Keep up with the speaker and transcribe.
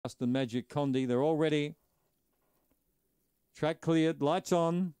Blast and Magic Condi. They're all ready. Track cleared, lights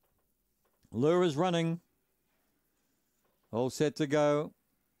on. Lure is running. All set to go.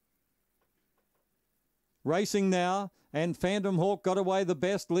 Racing now, and Phantom Hawk got away the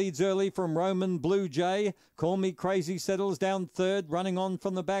best, leads early from Roman Blue Jay. Call Me Crazy settles down third, running on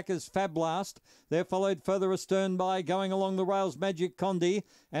from the back is Fab Blast. They're followed further astern by, going along the rails, Magic Condi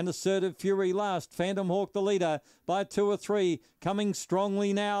and Assertive Fury last. Phantom Hawk the leader by 2 or 3. Coming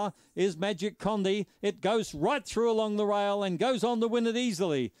strongly now is Magic Condi. It goes right through along the rail and goes on to win it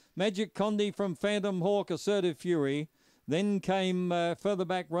easily. Magic Condi from Phantom Hawk, Assertive Fury. Then came further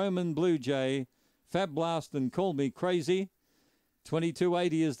back Roman Blue Jay, Fab Blast and Call Me Crazy.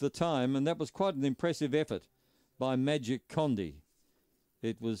 22.80 is the time, and that was quite an impressive effort by Magic Condi.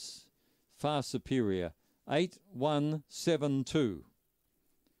 It was far superior. 8.172.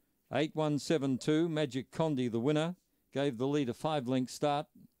 8.172, Magic Condi the winner. Gave the lead a 5-length start.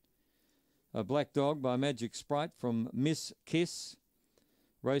 A Black Dog by Magic Sprite from Miss Kiss.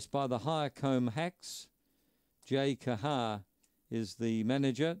 Raced by the Highcombe Hacks. Jay Kahar is the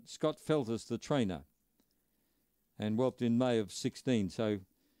manager, Scott Feltus the trainer, and whelped in May of 16, so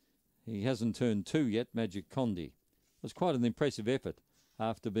he hasn't turned 2 yet, Magic Condi. It was quite an impressive effort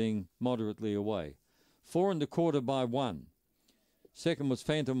after being moderately away. 4 1/4 by 1. Second was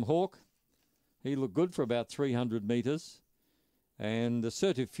Phantom Hawk. He looked good for about 300 metres, and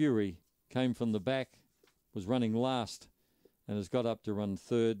Assertive Fury came from the back, was running last, and has got up to run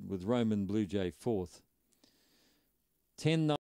third with Roman Blue Jay fourth. 10